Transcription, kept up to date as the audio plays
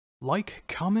Like,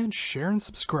 comment, share, and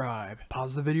subscribe.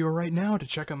 Pause the video right now to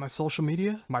check out my social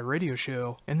media, my radio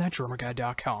show, and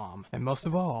thatdrummerguy.com. And most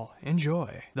of all,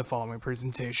 enjoy the following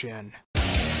presentation.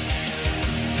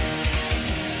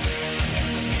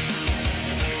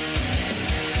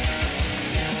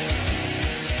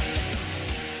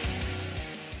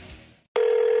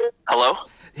 Hello?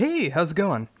 Hey, how's it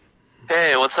going?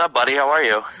 Hey, what's up, buddy? How are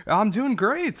you? I'm doing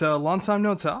great. Long time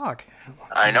no talk.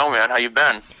 I know, man. How you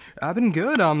been? I've been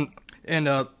good.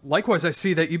 And likewise, I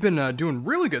see that you've been doing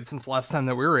really good since the last time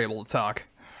that we were able to talk.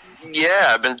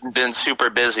 Yeah, I've been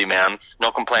super busy, man.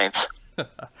 No complaints.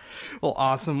 Well,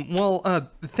 awesome. Well,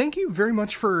 thank you very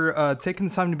much for taking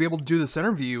the time to be able to do this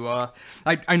interview.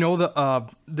 I know that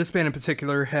this band in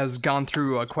particular has gone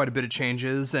through quite a bit of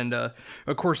changes, and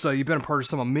of course, you've been a part of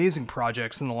some amazing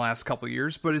projects in the last couple of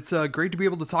years, but it's great to be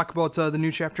able to talk about the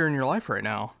new chapter in your life right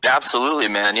now. Absolutely,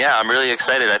 man. Yeah, I'm really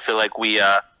excited. I feel like we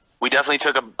definitely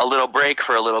took a little break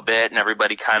for a little bit, and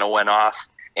everybody kind of went off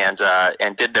and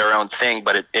did their own thing.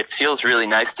 But it feels really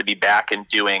nice to be back and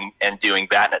doing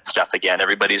Vattnet stuff again.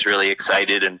 Everybody's really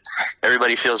excited, and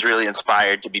everybody feels really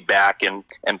inspired to be back and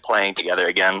playing together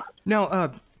again.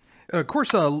 Now, of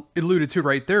course, alluded to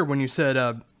right there when you said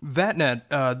Vattnet,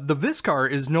 the Viscar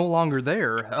is no longer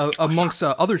there, amongst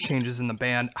other changes in the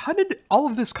band. How did all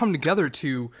of this come together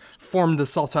to form the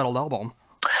self-titled album?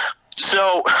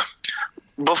 So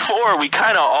before, we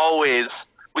kind of always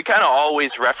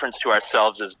referenced to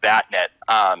ourselves as Vattnet.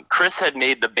 Chris had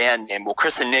made the band name. Well,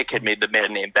 Chris and Nick had made the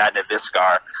band name Vattnet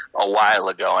Viscar a while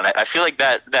ago, and I feel like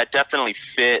that definitely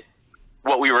fit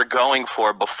what we were going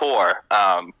for before.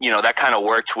 That kind of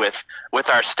worked with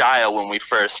our style when we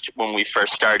first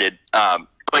started.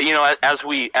 But as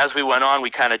we went on,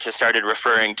 we kind of just started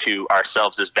referring to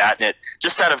ourselves as Vattnet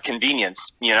just out of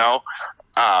convenience,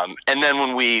 and then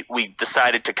when we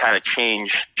decided to kind of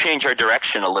change our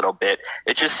direction a little bit,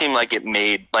 it just seemed like it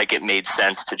made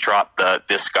sense to drop the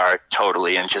Viscar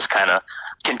totally and just kind of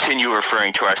continue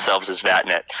referring to ourselves as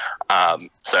Vattnet.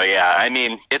 So yeah, I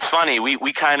mean, it's funny.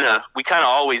 We kind of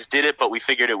always did it, but we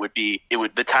figured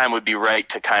the time would be right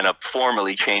to kind of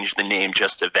formally change the name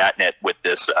just to Vattnet with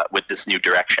this new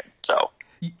direction. So.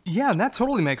 Yeah, and that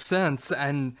totally makes sense.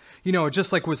 And,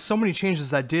 just like with so many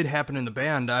changes that did happen in the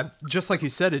band, just like you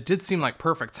said, it did seem like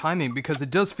perfect timing because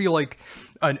it does feel like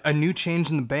a new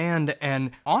change in the band. And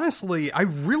honestly, I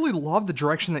really love the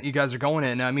direction that you guys are going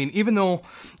in. I mean, even though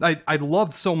I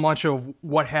loved so much of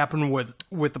what happened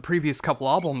with the previous couple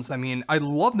albums, I mean, I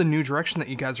love the new direction that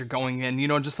you guys are going in,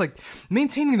 just like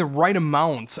maintaining the right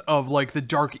amount of like the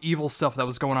dark evil stuff that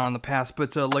was going on in the past,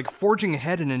 but like forging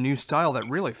ahead in a new style that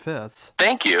really fits.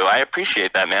 Thank you. I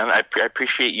appreciate that, man. I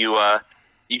appreciate you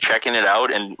you checking it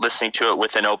out and listening to it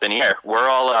with an open ear. We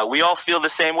all feel the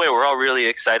same way. We're all really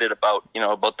excited about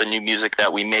the new music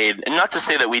that we made. And not to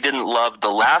say that we didn't love the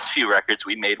last few records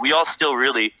we made. We all still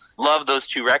really love those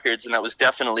two records, and that was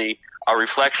definitely a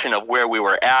reflection of where we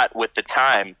were at with the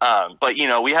time. But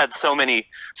we had so many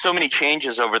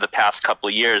changes over the past couple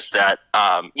of years that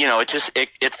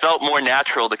it felt more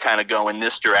natural to kind of go in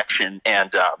this direction.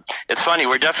 And it's funny,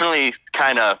 we're definitely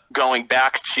kind of going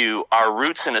back to our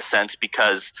roots in a sense,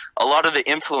 because a lot of the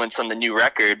influence on the new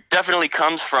record definitely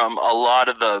comes from a lot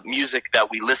of the music that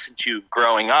we listened to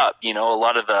growing up. A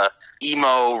lot of the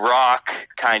emo rock,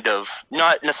 kind of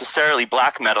not necessarily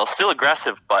black metal, still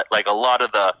aggressive, but like a lot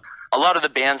of the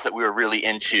bands that we were really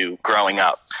into growing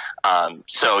up.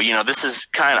 So this is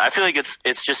I feel like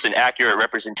it's just an accurate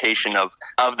representation of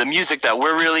the music that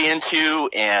we're really into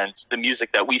and the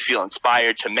music that we feel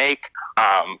inspired to make.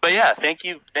 But yeah, thank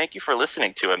you for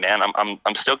listening to it, man.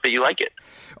 I'm stoked that you like it.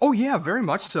 Oh yeah, very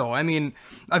much so. I mean,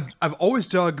 I've always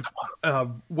dug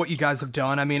what you guys have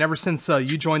done. I mean, ever since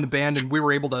you joined the band and we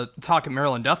were able to talk at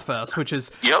Maryland Death Fest, which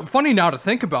is funny now to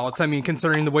think about. I mean,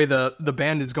 considering the way the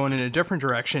band is going in a different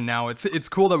direction now, it's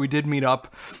cool that we did meet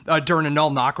up during a Null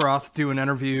Knockroth, do an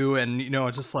interview, and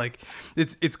just like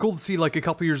it's cool to see like a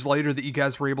couple years later that you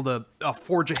guys were able to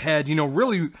forge ahead.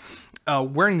 Really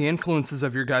wearing the influences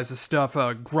of your guys' stuff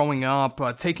growing up,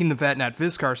 taking the Vattnet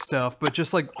Viscar stuff, but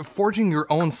just like forging your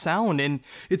own sound. And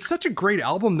it's such a great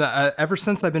album that ever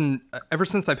since I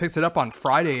picked it up on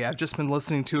Friday, I've just been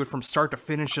listening to it from start to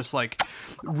finish, just like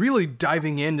really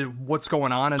diving into what's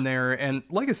going on in there. And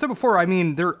like I said before, I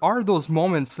mean, there are those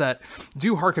moments that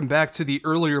do harken back to the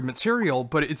earlier material,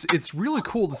 but it's really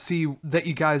cool to see that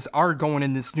you guys are going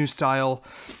in this new style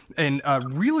and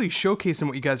really showcasing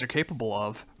what you guys are capable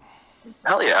of.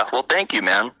 Hell yeah. Well, thank you,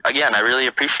 man. Again, I really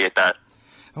appreciate that.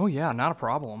 Oh yeah, not a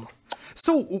problem.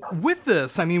 So with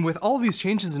this, I mean, with all of these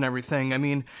changes and everything, I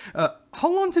mean, how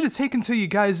long did it take until you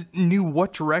guys knew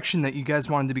what direction that you guys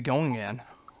wanted to be going in?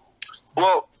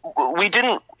 Well, we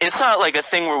didn't. It's not like a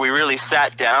thing where we really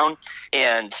sat down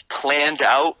and planned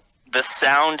out the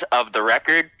sound of the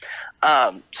record.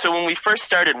 So when we first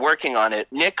started working on it,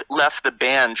 Nick left the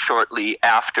band shortly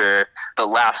after the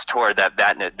last tour that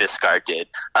Vattnet Viscar did.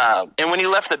 And when he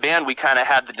left the band, we kind of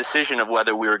had the decision of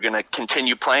whether we were going to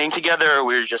continue playing together or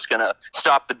we were just going to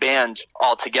stop the band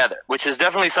altogether, which is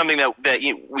definitely something that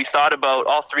we thought about.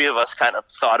 All three of us kind of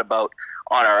thought about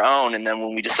on our own. And then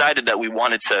when we decided that we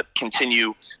wanted to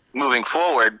continue moving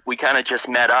forward, we kind of just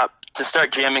met up to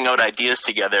start jamming out ideas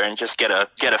together and just get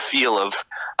a feel of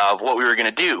what we were going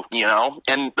to do, you know?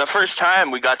 And the first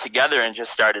time we got together and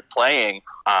just started playing,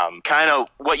 kind of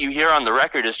what you hear on the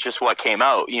record is just what came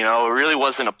out, you know? It really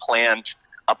wasn't a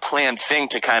planned thing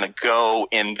to kind of go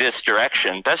in this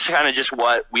direction. That's kind of just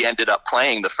what we ended up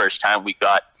playing the first time we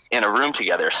got in a room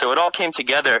together. So it all came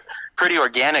together pretty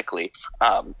organically.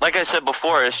 Like I said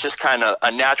before, it's just kind of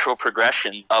a natural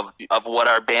progression of what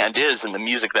our band is and the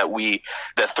music that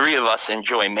the three of us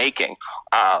enjoy making.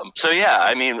 So yeah,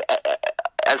 I mean,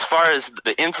 as far as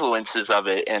the influences of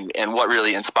it and what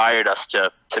really inspired us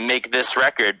to make this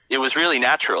record, it was really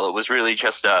natural. It was really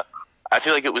just I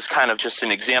feel like it was kind of just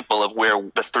an example of where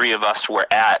the three of us were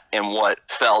at and what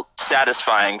felt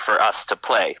satisfying for us to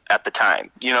play at the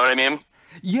time. You know what I mean?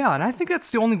 Yeah, and I think that's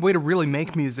the only way to really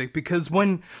make music, because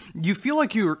when you feel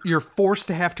like you're forced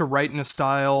to have to write in a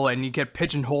style and you get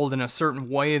pigeonholed in a certain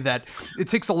way, that it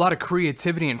takes a lot of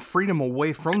creativity and freedom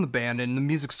away from the band and the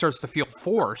music starts to feel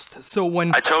forced. So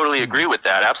when I totally agree with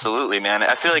that, absolutely, man.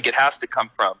 I feel like it has to come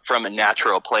from a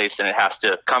natural place, and it has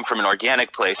to come from an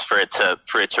organic place for it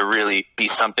to really be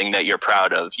something that you're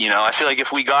proud of. You know, I feel like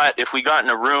if we got in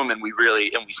a room and we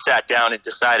sat down and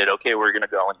decided, okay, we're gonna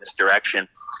go in this direction,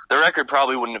 the record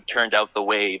probably wouldn't have turned out the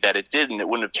way that it did, and it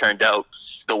wouldn't have turned out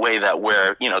the way that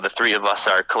the three of us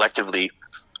are collectively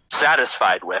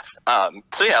satisfied with.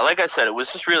 So yeah, like I said, it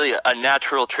was just really a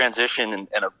natural transition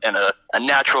and a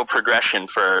natural progression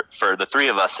for the three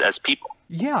of us as people.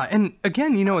 Yeah, and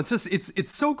again, you know,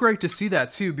 it's so great to see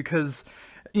that too, because,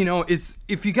 you know, it's,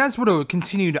 if you guys would have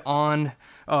continued on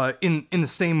in the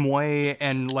same way,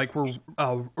 and like we're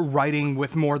writing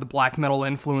with more of the black metal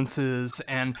influences,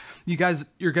 and your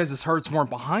guys' hearts weren't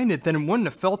behind it, then it wouldn't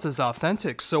have felt as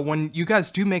authentic. So when you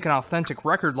guys do make an authentic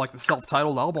record like the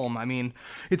self-titled album, I mean,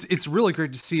 it's really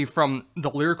great to see from the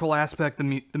lyrical aspect,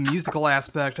 the musical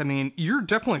aspect. I mean, you're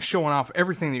definitely showing off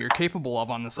everything that you're capable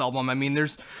of on this album. I mean,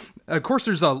 of course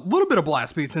there's a little bit of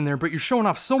blast beats in there, but you're showing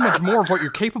off so much more of what you're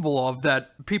capable of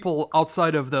that people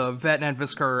outside of the Vattnet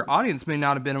Viscar audience may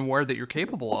not have been aware that you're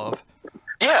capable of.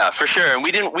 Yeah, for sure. And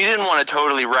we didn't want to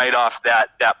totally write off that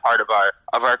part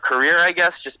of our career, I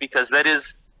guess, just because that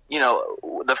is, you know,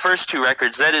 the first two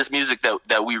records, that is music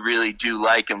that we really do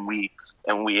like, and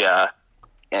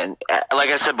like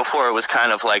I said before, it was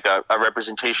kind of like a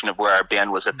representation of where our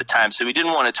band was at the time. So we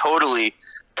didn't want to totally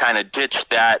kind of ditch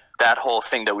that whole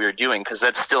thing that we were doing, because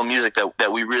that's still music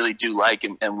that we really do like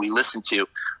and we listen to.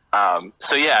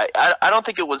 So yeah, I don't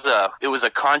think it was a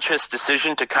conscious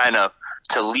decision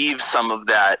to leave some of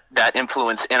that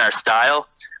influence in our style.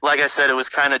 Like I said, it was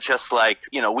kind of just like,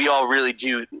 you know, we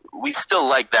still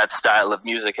like that style of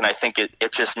music, and I think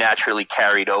it just naturally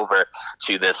carried over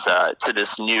to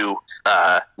this new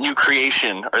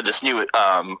creation, or this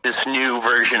new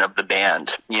version of the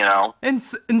band, you know. And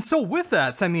so with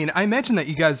that, I mean, I imagine that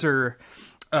you guys are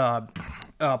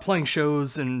playing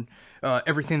shows and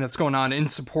everything that's going on in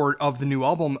support of the new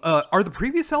album. Are the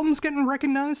previous albums getting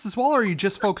recognized as well, or are you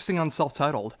just focusing on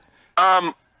self-titled?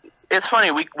 It's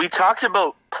funny, we talked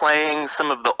about playing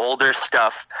some of the older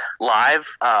stuff live.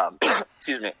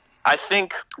 Excuse me. I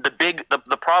think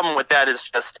the problem with that is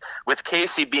just with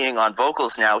Casey being on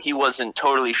vocals now, he wasn't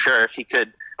totally sure if he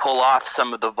could pull off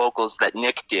some of the vocals that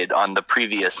Nick did on the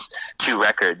previous two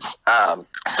records.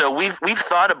 So we've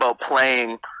thought about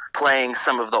playing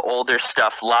some of the older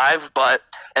stuff live, but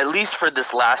at least for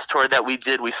this last tour that we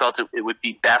did, we felt it would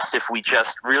be best if we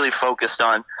just really focused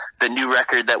on the new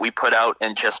record that we put out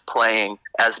and just playing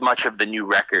as much of the new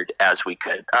record as we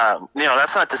could. You know,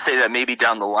 that's not to say that maybe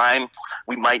down the line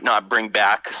we might not bring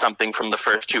back something from the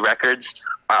first two records,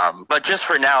 but just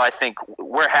for now, I think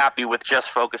we're happy with just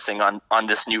focusing on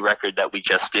this new record that we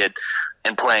just did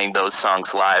and playing those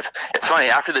songs live. It's funny,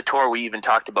 after the tour, we even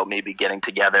talked about maybe getting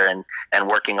together and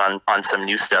working on some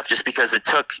new stuff, just because it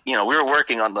took, you know, we were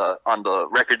working on the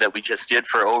record that we just did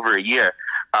for over a year.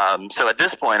 So at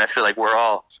this point, I feel like we're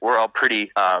all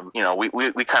pretty, you know, we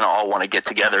kind of all want to get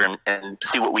together and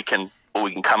see what we can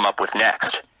come up with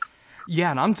next.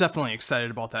 Yeah, and I'm definitely excited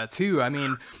about that too. I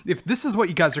mean, if this is what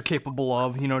you guys are capable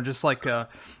of, you know, just like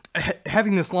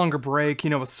having this longer break, you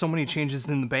know, with so many changes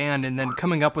in the band, and then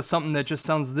coming up with something that just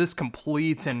sounds this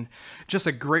complete and just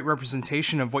a great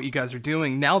representation of what you guys are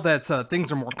doing. Now that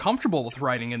things are more comfortable with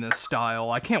writing in this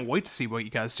style, I can't wait to see what you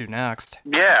guys do next.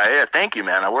 Yeah, thank you,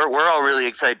 man. We're all really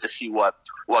excited to see what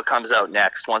comes out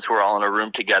next once we're all in a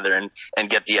room together and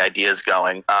get the ideas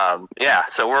going. Yeah,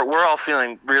 so we're all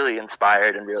feeling really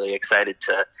inspired and really excited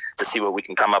to see what we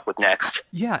can come up with next.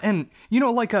 Yeah, and you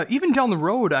know, like even down the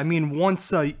road, I mean,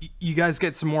 once you guys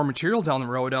get some more material down the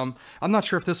road, I'm not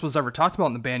sure if this was ever talked about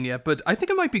in the band yet, but I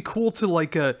think it might be cool to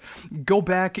like go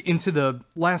back into the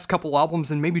last couple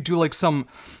albums and maybe do like some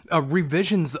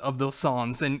revisions of those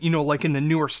songs, and you know, like in the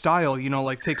newer style, you know,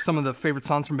 like take some of the favorite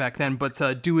songs from back then, but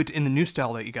do it in the new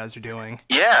style that you guys are doing.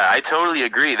 Yeah, I totally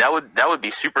agree. That would be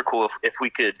super cool if we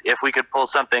could pull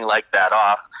something like that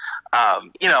off.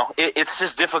 You know, it's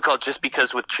just difficult just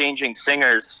because with changing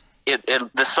singers,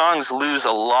 the songs lose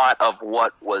a lot of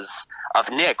what was of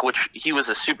Nick, which he was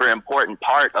a super important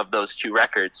part of those two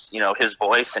records, you know, his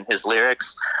voice and his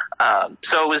lyrics.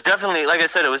 So it was definitely, like I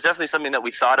said, it was definitely something that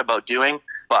we thought about doing,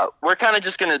 but we're kind of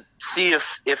just going to see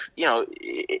if you know,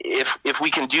 if we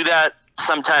can do that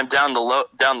sometime down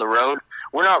the road.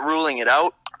 We're not ruling it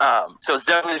out. So it's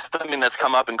definitely something that's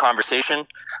come up in conversation.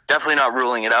 Definitely not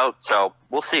ruling it out. So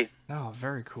we'll see. Oh,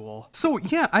 very cool. So,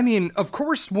 yeah, I mean, of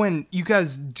course, when you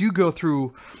guys do go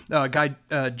through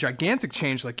gigantic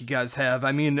change like you guys have,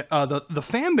 I mean, the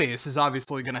fan base is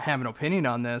obviously going to have an opinion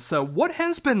on this. What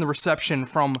has been the reception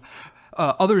from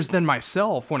others than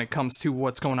myself when it comes to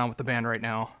what's going on with the band right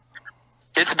now?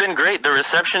 It's been great. The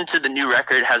reception to the new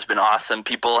record has been awesome.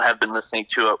 People have been listening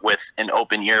to it with an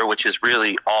open ear, which is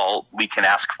really all we can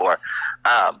ask for.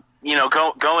 You know,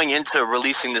 going into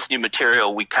releasing this new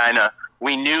material,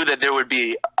 we knew that there would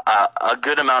be a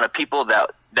good amount of people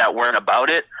that weren't about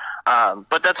it.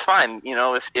 But that's fine. You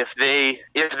know, if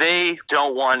they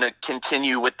don't want to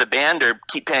continue with the band or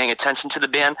keep paying attention to the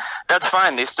band, that's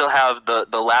fine. They still have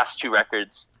the last two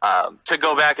records to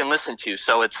go back and listen to.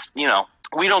 So it's, you know,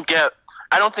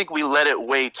 I don't think we let it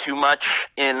weigh too much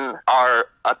in our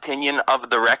opinion of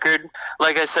the record.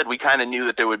 Like I said, we kind of knew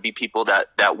that there would be people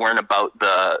that weren't about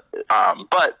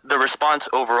but the response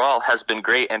overall has been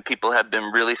great, and people have been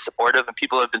really supportive, and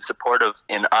people have been supportive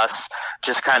in us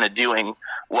just kind of doing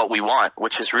what we want,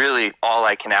 which is really all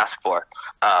I can ask for.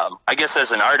 I guess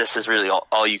as an artist is really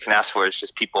all you can ask for is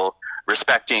just people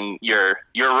respecting your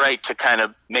right to kind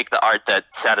of make the art that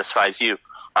satisfies you.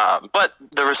 But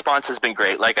the response has been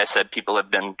great. Like I said, people have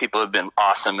been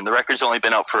awesome, and the record's only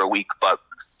been out for a week, but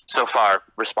so far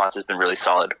response has been really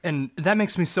solid. And that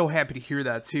makes me so happy to hear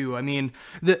that too. I mean,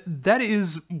 that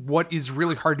is what is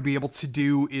really hard to be able to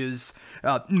do, is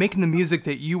making the music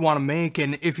that you want to make,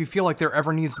 and if you feel like there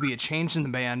ever needs to be a change in the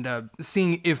band,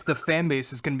 seeing if the fan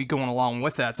base is going to be going along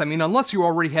with that. So, I mean, unless you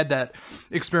already had that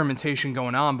experimentation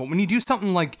going on, but when you do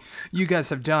something like you guys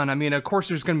have done, I mean, of course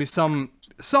there's going to be some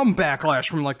backlash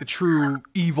from like the true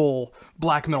evil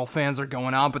black metal fans are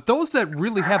going on, but those that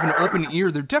really have an open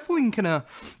ear, they're definitely gonna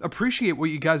appreciate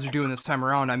what you guys are doing this time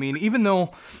around. I mean, even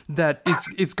though that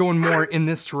it's going more in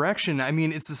this direction, I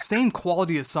mean, it's the same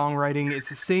quality of songwriting, it's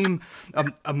the same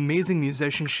amazing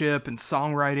musicianship and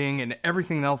songwriting and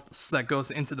everything else that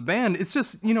goes into the band. It's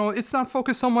just, you know, it's not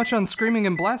focused so much on screaming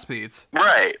and blast beats.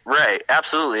 Right,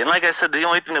 absolutely. And like I said, the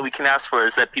only thing that we can ask for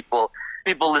is that people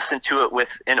listen to it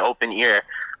with an open ear.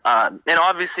 And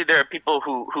obviously there are people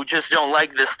who just don't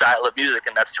like this style of music,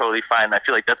 and that's totally fine. I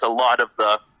feel like that's a lot of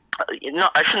the,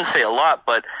 I shouldn't say a lot,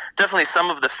 but definitely some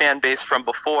of the fan base from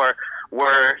before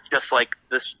were just like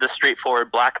the straightforward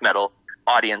black metal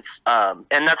audience. And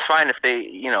that's fine if they,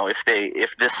 you know, if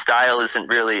this style isn't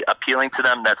really appealing to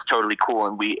them, that's totally cool.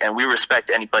 And we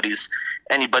respect anybody's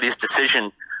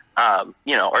decision.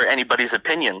 You know, or anybody's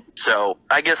opinion. So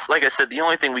I guess, like I said, the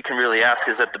only thing we can really ask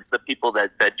is that the people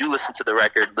that do listen to the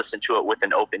record listen to it with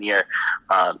an open ear,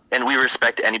 and we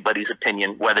respect anybody's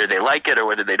opinion, whether they like it or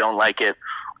whether they don't like it.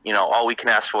 You know, all we can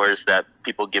ask for is that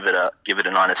people give it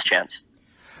an honest chance.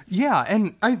 Yeah,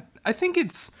 and I think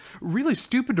it's really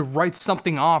stupid to write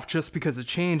something off just because of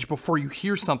change before you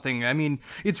hear something. I mean,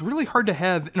 it's really hard to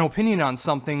have an opinion on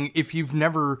something if you've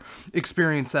never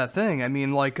experienced that thing. I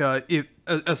mean, like,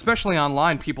 especially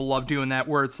online, people love doing that,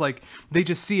 where it's like they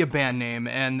just see a band name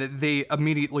and they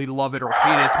immediately love it or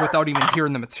hate it without even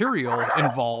hearing the material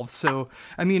involved. So,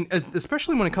 I mean,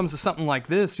 especially when it comes to something like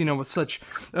this, you know, with such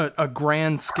a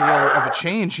grand scale of a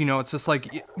change, you know, it's just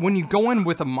like when you go in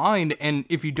with a mind, and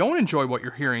if you don't enjoy what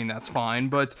you're hearing, that's fine,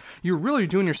 but you're really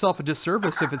doing yourself a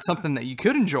disservice if it's something that you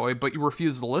could enjoy, but you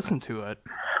refuse to listen to it.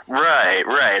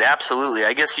 Right, absolutely.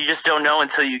 I guess you just don't know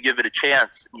until you give it a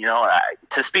chance. You know,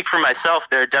 to speak for myself, myself,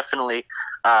 there are definitely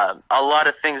a lot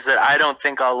of things that I don't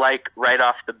think I'll like right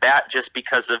off the bat, just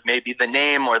because of maybe the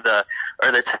name or the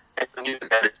type of music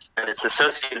that it's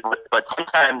associated with. But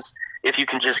sometimes, if you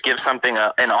can just give something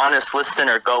an honest listen,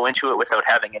 or go into it without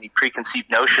having any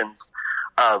preconceived notions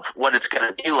of what it's going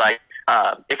to be like,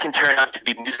 it can turn out to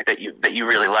be music that you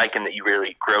really like and that you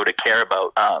really grow to care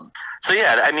about. So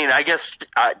yeah, I mean, I guess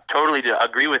I totally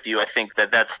agree with you. I think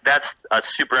that's a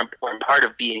super important part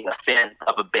of being a fan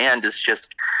of a band, is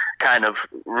just kind of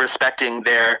respecting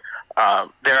their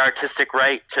artistic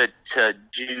right to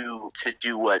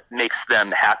do what makes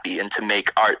them happy, and to make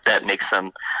art that makes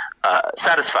them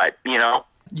satisfied, you know?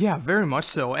 Yeah, very much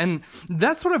so. And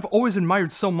that's what I've always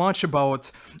admired so much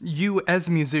about you as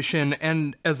a musician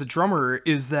and as a drummer,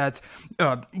 is that,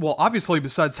 well, obviously,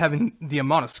 besides having the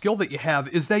amount of skill that you have,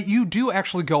 is that you do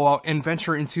actually go out and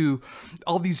venture into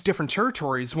all these different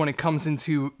territories when it comes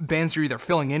into bands you're either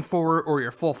filling in for or you're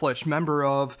a full-fledged member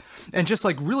of, and just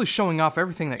like really showing off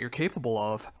everything that you're capable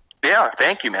of. Yeah,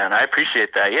 thank you, man. I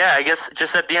appreciate that. Yeah, I guess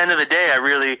just at the end of the day, I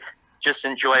really just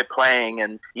enjoy playing,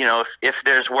 and you know, if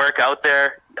there's work out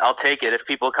there, I'll take it. If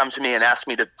people come to me and ask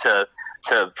me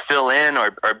to fill in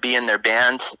or be in their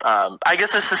band, I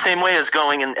guess it's the same way as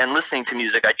going and listening to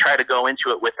music. I try to go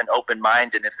into it with an open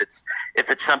mind, and if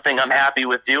it's something I'm happy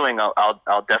with doing,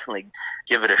 I'll definitely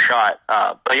give it a shot.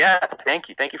 But yeah, thank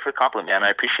you for the compliment, man. I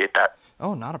appreciate that.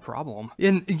 Oh, not a problem.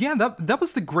 And yeah, that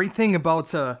was the great thing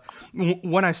about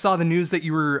when I saw the news that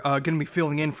you were going to be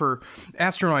filling in for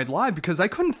Astronoid Live, because I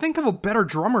couldn't think of a better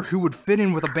drummer who would fit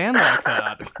in with a band like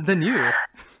that than you.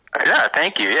 Yeah,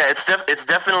 thank you. Yeah, it's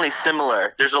definitely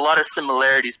similar. There's a lot of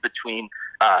similarities between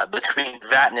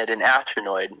Vattnet and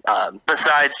Astronoid.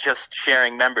 Besides just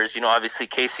sharing members, you know, obviously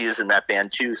Casey is in that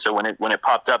band too. So when it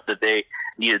popped up that they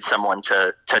needed someone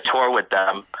to tour with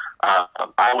them,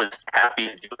 I was happy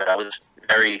to do it. I was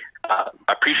very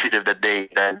appreciative that they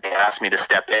asked me to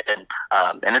step in,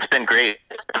 and it's been great.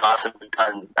 It's been awesome. We've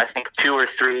done, I think, 2 or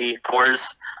 3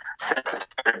 tours since I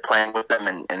started playing with them,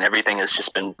 and everything has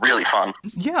just been really fun.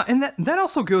 Yeah, and that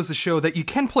also goes to show that you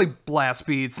can play blast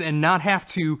beats and not have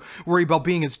to worry about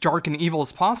being as dark and evil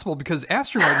as possible, because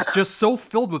Astronaut is just so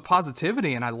filled with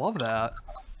positivity, and I love that.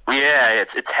 Yeah,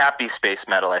 it's happy space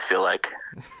metal, I feel like.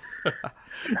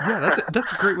 Yeah,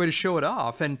 that's a great way to show it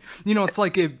off. And you know, it's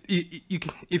like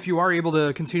if you are able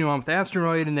to continue on with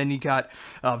Astronoid, and then you got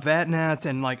Vattnet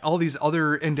and like all these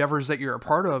other endeavors that you're a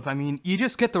part of, I mean, you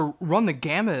just get to run the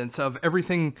gamut of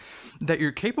everything that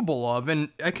you're capable of. And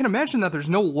I can imagine that there's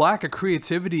no lack of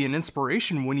creativity and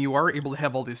inspiration when you are able to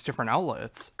have all these different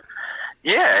outlets.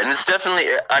 Yeah, and it's definitely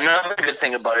another good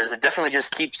thing about it is it definitely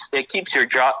just keeps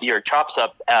your chops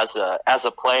up as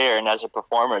a player and as a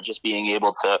performer, just being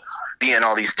able to be in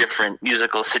all these different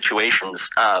musical situations.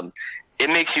 It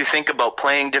makes you think about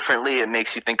playing differently. It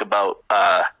makes you think about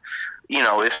you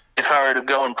know, if I were to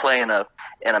go and play in a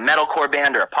metalcore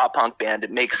band or a pop punk band, it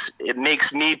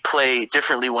makes me play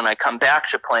differently when I come back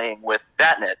to playing with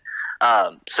Vattnet.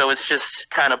 So it's just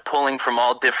kind of pulling from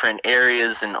all different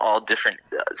areas and all different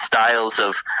styles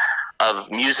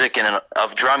of music and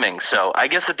of drumming. So I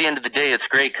guess at the end of the day, it's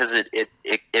great because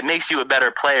it makes you a better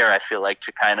player. I feel like,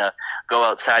 to kind of go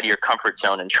outside of your comfort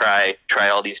zone and try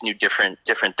all these new different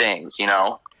things, you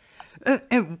know.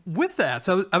 And with that,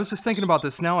 so I was just thinking about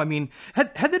this now. I mean,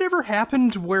 had that ever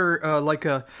happened where, like,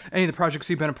 any of the projects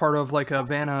you've been a part of, like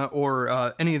Vanna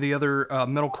or any of the other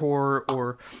metalcore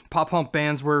or pop punk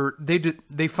bands, where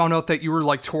they found out that you were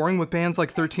like touring with bands like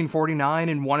 1349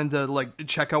 and wanted to like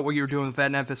check out what you were doing with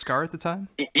Vattnet Viscar at the time?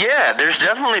 Yeah, there's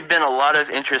definitely been a lot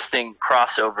of interesting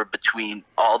crossover between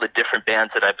all the different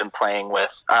bands that I've been playing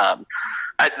with.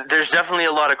 There's definitely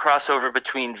a lot of crossover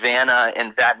between Vanna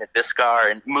and Vattnet Viscar,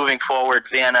 and moving forward,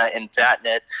 Vanna and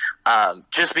Vattnet,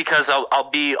 just because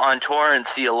I'll be on tour and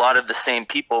see a lot of the same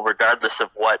people regardless of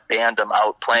what band I'm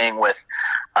out playing with,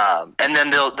 and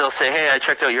then they'll say, hey, I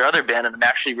checked out your other band and I'm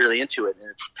actually really into it.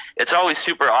 And it's always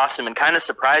super awesome and kind of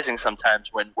surprising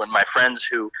sometimes when my friends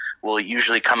who will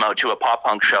usually come out to a pop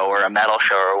punk show or a metal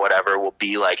show or whatever will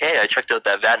be like, hey, I checked out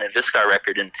that Vattnet Viscar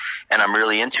record and I'm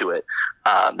really into it.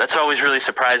 That's always really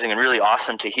surprising and really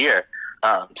awesome to hear.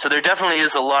 So there definitely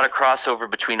is a lot of crossover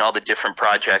between all the different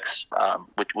projects,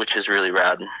 which is really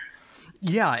rad.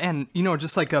 Yeah, and, you know,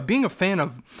 just like being a fan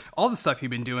of all the stuff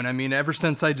you've been doing, I mean, ever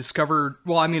since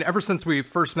ever since we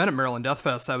first met at Maryland Death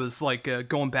Fest, I was like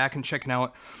going back and checking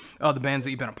out the bands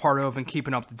that you've been a part of and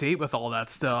keeping up to date with all that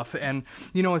stuff. And,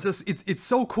 you know, it's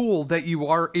so cool that you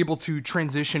are able to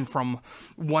transition from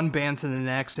one band to the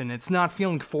next, and it's not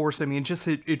feeling forced. I mean,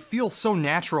 it feels so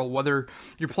natural, whether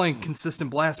you're playing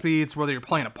consistent blast beats, whether you're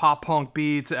playing a pop punk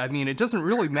beat. I mean, it doesn't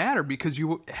really matter because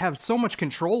you have so much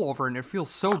control over it, and it feels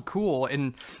so cool,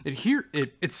 and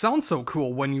it sounds so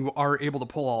cool when you are able to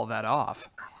pull all of that off.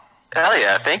 Hell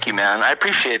yeah, thank you, man. I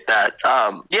appreciate that.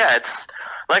 Yeah, it's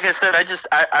like I said,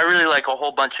 I really like a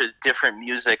whole bunch of different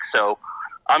music, so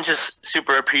I'm just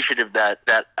super appreciative that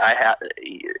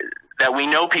we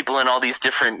know people in all these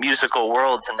different musical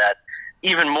worlds, and that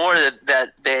even more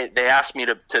that they asked me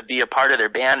to be a part of their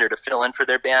band or to fill in for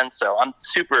their band. So I'm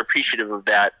super appreciative of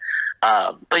that.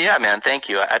 But yeah, man, thank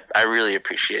you. I really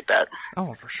appreciate that.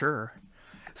 Oh, for sure.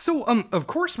 So, of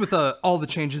course, with all the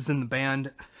changes in the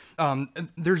band,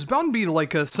 there's bound to be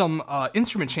like some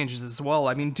instrument changes as well.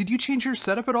 I mean, did you change your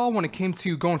setup at all when it came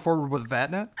to going forward with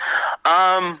Vattnet?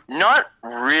 Not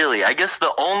really. I guess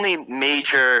the only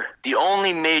major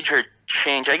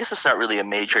change, I guess it's not really a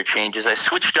major change, is I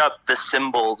switched up the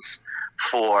cymbals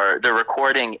for the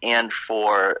recording and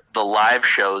for the live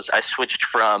shows. I switched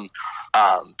from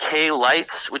K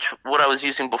lights, which what I was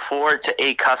using before, to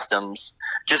A customs,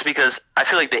 just because I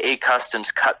feel like the A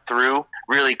customs cut through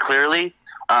really clearly.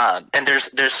 And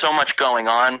there's so much going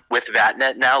on with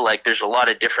Vattnet now. Like, there's a lot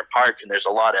of different parts, and there's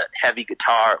a lot of heavy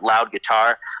guitar, loud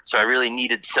guitar. So I really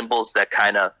needed cymbals that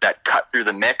cut through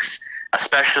the mix,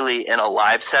 especially in a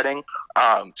live setting.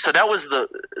 So that was the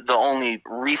only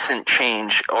recent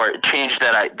change, or change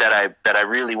that I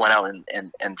really went out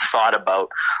and thought about,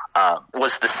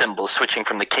 was the cymbals, switching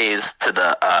from the Ks to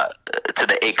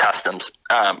the A customs.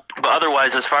 But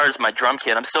otherwise, as far as my drum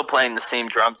kit, I'm still playing the same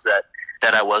drums that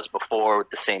I was before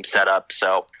with the same setup.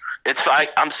 So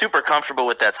I'm super comfortable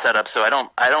with that setup. So I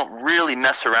don't really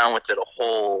mess around with it a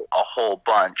whole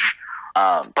bunch.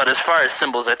 But as far as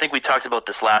cymbals, I think we talked about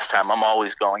this last time. I'm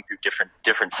always going through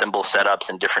different cymbal setups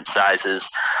and different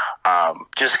sizes,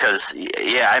 just because,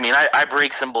 yeah, I mean, I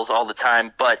break cymbals all the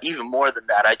time, but even more than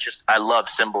that, I love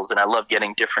cymbals, and I love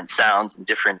getting different sounds and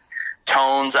different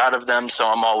tones out of them, so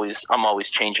I'm always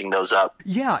changing those up.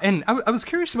 Yeah, and I was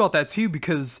curious about that too,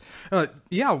 because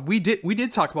yeah, we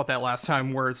did talk about that last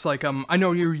time, where it's like, I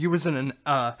know you was in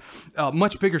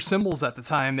much bigger cymbals at the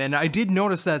time, and I did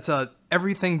notice that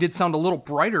everything did sound a little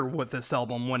brighter with this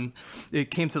album when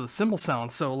it came to the cymbal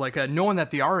sound. So like, knowing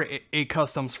that they are A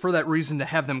customs, for that reason, to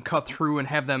have them cut through and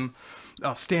have them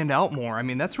stand out more, I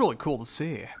mean, that's really cool to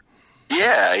see.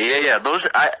 Yeah. Those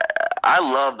I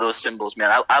love those cymbals,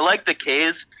 man. I like the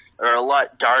Ks. Are a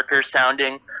lot darker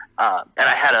sounding, and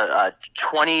I had a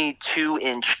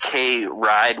 22-inch K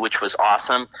ride, which was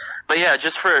awesome. But yeah,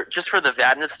 just for the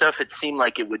Vattnet stuff, it seemed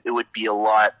like it would be a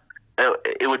lot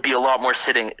more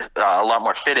fitting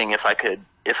if I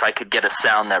could get a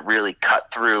sound that really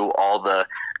cut through all the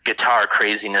guitar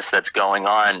craziness that's going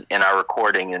on in our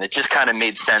recording, and it just kind of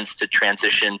made sense to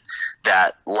transition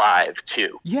that live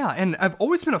too. Yeah, and I've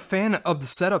always been a fan of the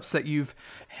setups that you've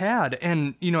had,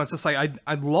 and you know, it's just like,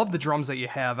 I love the drums that you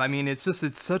have. I mean, it's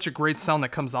such a great sound that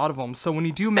comes out of them. So when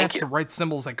you do match the right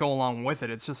cymbals that go along with it,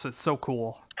 it's so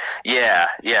cool. Yeah,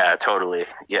 totally.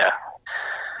 Yeah.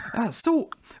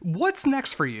 So what's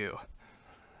next for you?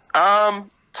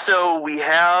 So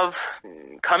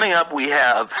coming up, we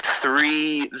have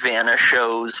 3 Vanna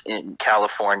shows in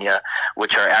California,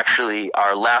 which are actually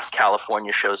our last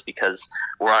California shows because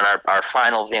we're on our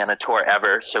final Vanna tour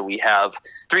ever. So we have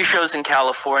 3 shows in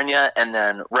California, and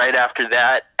then right after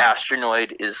that,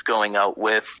 Astronoid is going out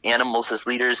with Animals as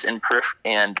Leaders and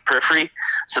Periphery.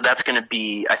 So that's going to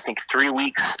be, I think, 3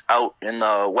 weeks out in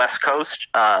the West Coast.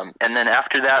 And then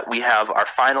after that, we have our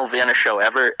final Vanna show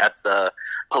ever at the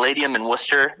Palladium in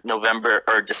Worcester,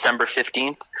 December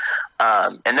 15th,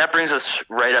 and that brings us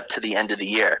right up to the end of the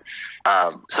year.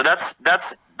 So that's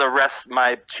the rest,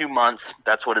 my 2 months.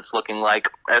 That's what it's looking like.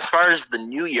 As far as the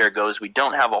new year goes, we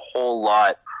don't have a whole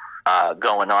lot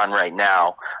going on right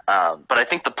now, but I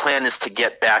think the plan is to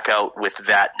get back out with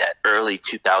Vattnet early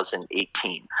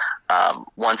 2018,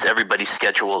 once everybody's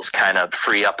schedules kind of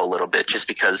free up a little bit, just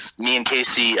because me and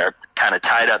Casey are kind of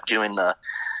tied up doing the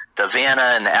Vanna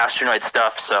and the Astronoid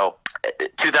stuff. So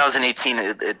 2018,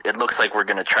 it looks like we're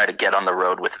going to try to get on the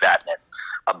road with Vattnet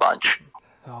a bunch.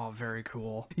 Oh, very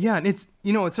cool. Yeah, and it's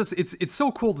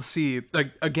so cool to see,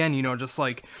 like, again, you know, just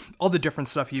like all the different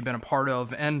stuff you've been a part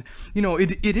of. And, you know,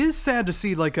 it is sad to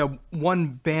see like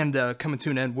one band coming to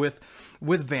an end with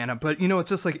Vanna, but you know, it's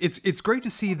just like, it's great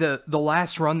to see the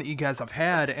last run that you guys have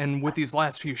had, and with these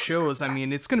last few shows, I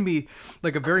mean, it's going to be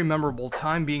like a very memorable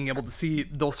time being able to see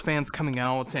those fans coming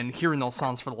out and hearing those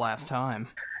songs for the last time.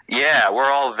 Yeah, we're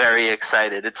all very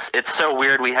excited. It's so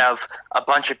weird. We have a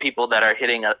bunch of people that are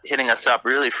hitting us up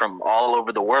really from all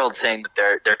over the world, saying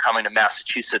that they're coming to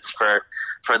Massachusetts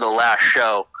for the last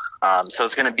show. So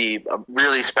it's going to be a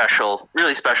really special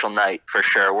night for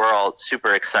sure. We're all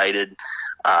super excited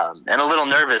and a little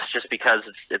nervous just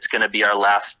because it's going to be our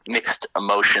last mixed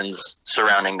emotions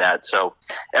surrounding that. So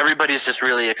everybody's just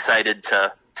really excited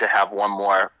to have one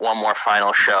more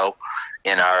final show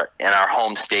in our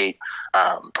home state.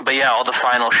 But yeah, all the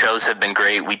final shows have been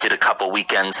great. We did a couple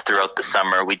weekends throughout the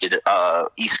summer. We did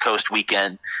East Coast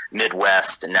weekend,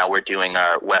 Midwest, and now we're doing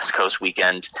our West Coast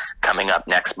weekend coming up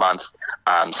next month.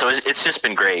 So it's just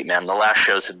been great, man. The last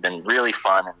shows have been really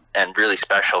fun and really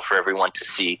special for everyone to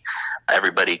see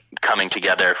everybody coming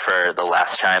together for the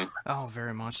last time. Oh,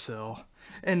 very much so.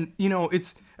 And, you know,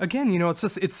 it's, again, you know,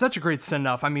 it's such a great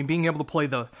send-off. I mean, being able to play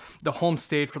the home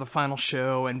state for the final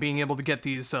show and being able to get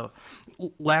these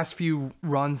last few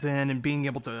runs in and being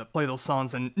able to play those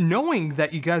songs and knowing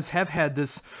that you guys have had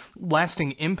this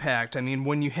lasting impact. I mean,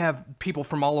 when you have people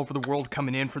from all over the world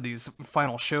coming in for these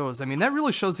final shows, I mean, that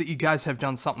really shows that you guys have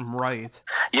done something right.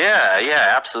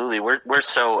 Yeah, absolutely. We're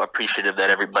so appreciative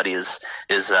that everybody is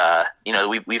you know,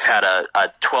 we've had a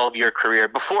 12-year career.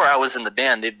 Before I was in the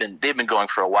band, they've been going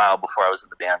for a while before I was in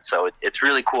the band. So it's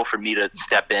really cool for me to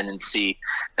step in and see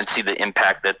the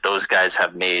impact that those guys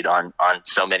have made on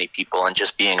so many people, and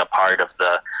just being a part of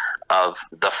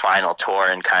the final tour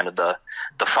and kind of the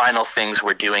final things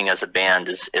we're doing as a band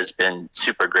has been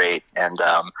super great. And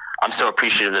I'm so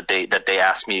appreciative that they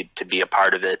asked me to be a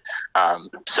part of it.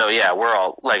 So yeah, we're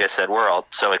all, like I said, we're all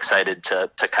so excited to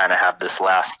kind of have this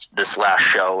last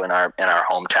show in our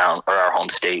hometown or our home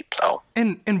state. So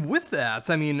and with that,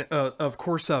 I mean, of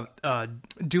course,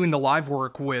 doing the live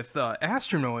work with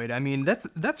Astronoid, I mean,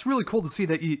 that's really cool to see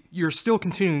that you're still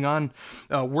continuing on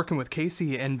working with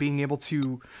Casey and being able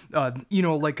to you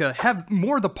know, like have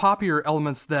more of the poppier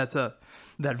elements that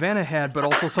Vanna had, but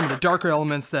also some of the darker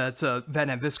elements that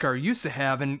Vattnet Viscar used to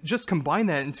have, and just combine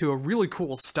that into a really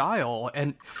cool style.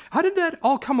 And how did that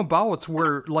all come about?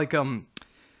 Where, like,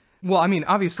 well, I mean,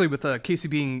 obviously with Casey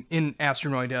being in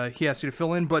Astronoid, he asked you to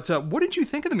fill in, but what did you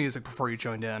think of the music before you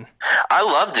joined in? I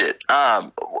loved it.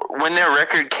 When their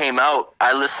record came out,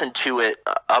 I listened to it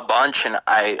a bunch, and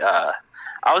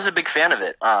I was a big fan of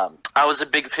it. I was a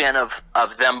big fan of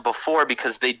them before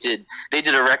because they did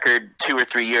a record 2 or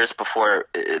 3 years before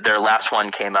their last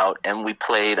one came out, and we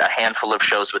played a handful of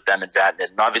shows with them in Vattnet.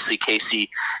 And obviously Casey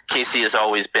has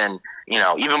always been, you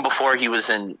know, even before he was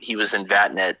in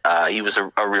Vattnet, he was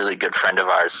a really good friend of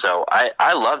ours. So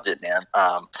I loved it, man.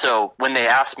 So when they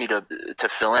asked me to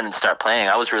fill in and start playing,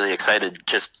 I was really excited,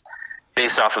 just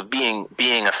based off of being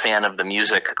a fan of the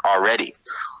music already.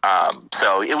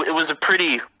 So it was a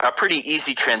pretty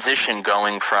easy transition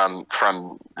going from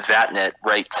Vattnet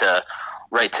right to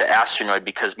Astronoid,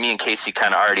 because me and Casey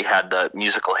kind of already had the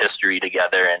musical history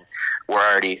together, and we're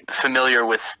already familiar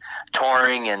with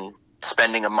touring and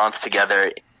spending a month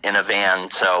together in a van.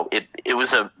 So it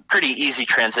was a pretty easy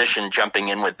transition jumping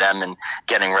in with them and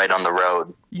getting right on the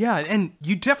road. Yeah, and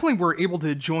you definitely were able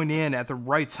to join in at the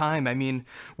right time. I mean,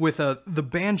 with the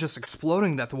band just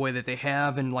exploding the way that they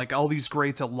have, and like all these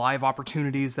great live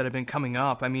opportunities that have been coming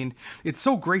up. I mean, it's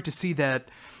so great to see that,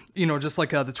 you know, just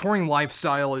like the touring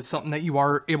lifestyle is something that you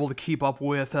are able to keep up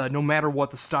with no matter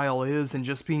what the style is, and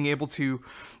just being able to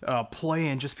play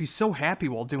and just be so happy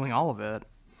while doing all of it.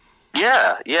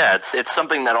 Yeah, it's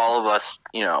something that all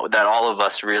of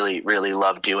us really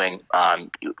love doing.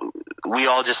 We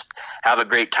all just have a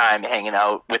great time hanging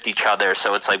out with each other.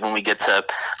 So it's like when we get to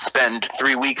spend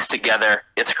 3 weeks together,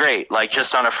 it's great. Like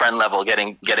just on a friend level,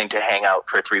 getting to hang out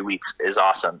for 3 weeks is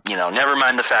awesome. You know, never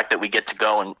mind the fact that we get to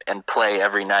go and play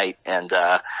every night and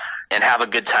have a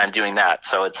good time doing that.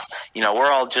 So it's, you know,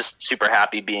 we're all just super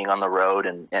happy being on the road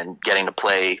and getting to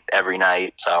play every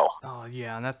night. So. Oh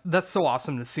yeah, and that's so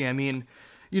awesome to see. I mean,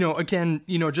 you know, again,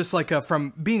 you know, just like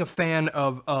from being a fan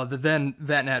of the then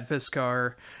Vattnet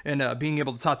Viscar and being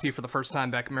able to talk to you for the first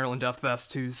time back at Maryland Death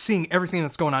Fest, to seeing everything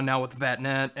that's going on now with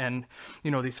Vattnet and,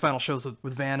 you know, these final shows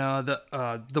with Vanna,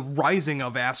 the rising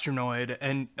of Astronoid,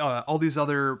 and all these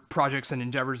other projects and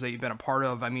endeavors that you've been a part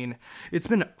of. I mean, it's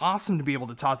been awesome to be able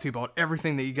to talk to you about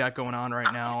everything that you got going on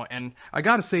right now. And I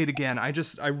gotta say it again, I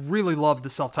really love the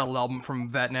self-titled album from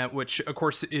Vattnet, which of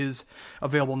course is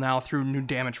available now through New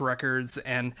Damage Records,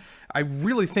 and and I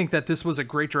really think that this was a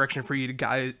great direction for you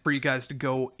guys to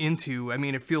go into. I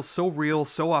mean, it feels so real,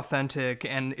 so authentic,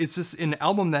 and it's just an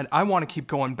album that I want to keep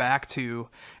going back to.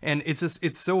 And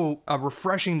it's so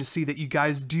refreshing to see that you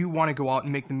guys do want to go out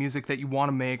and make the music that you want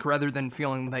to make, rather than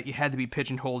feeling that you had to be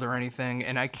pigeonholed or anything.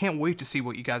 And I can't wait to see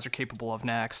what you guys are capable of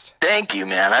next. Thank you,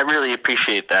 man. I really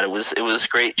appreciate that. It was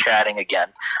great chatting again.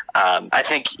 I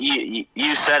think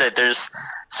you said it. There's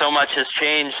so much has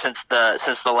changed since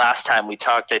the last time we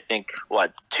talked. I think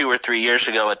 2 or 3 years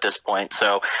ago at this point.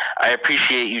 So I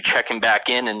appreciate you checking back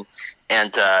in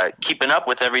and keeping up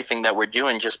with everything that we're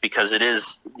doing, just because it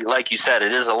is, like you said,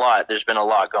 it is a lot. There's been a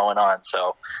lot going on.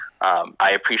 So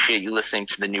I appreciate you listening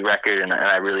to the new record, and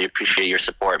I really appreciate your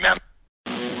support, man.